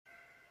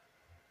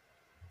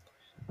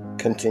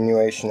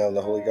Continuation of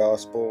the Holy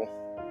Gospel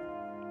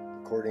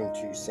according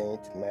to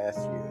St.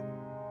 Matthew.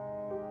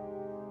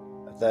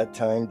 At that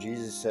time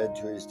Jesus said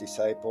to his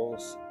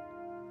disciples,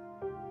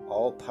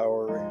 "All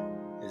power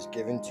is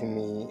given to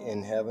me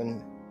in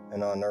heaven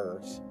and on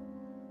earth.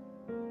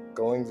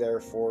 Going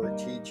therefore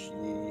teach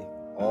ye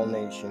all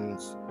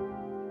nations,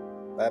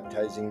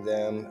 baptizing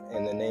them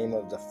in the name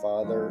of the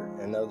Father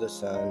and of the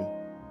Son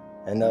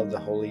and of the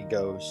Holy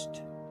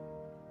Ghost,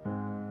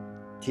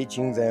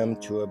 teaching them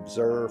to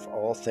observe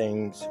all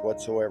things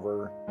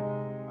whatsoever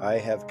I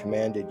have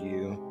commanded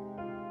you.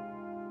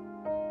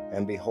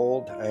 And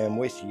behold, I am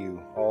with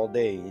you all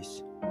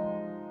days,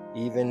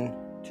 even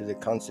to the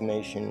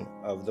consummation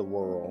of the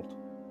world."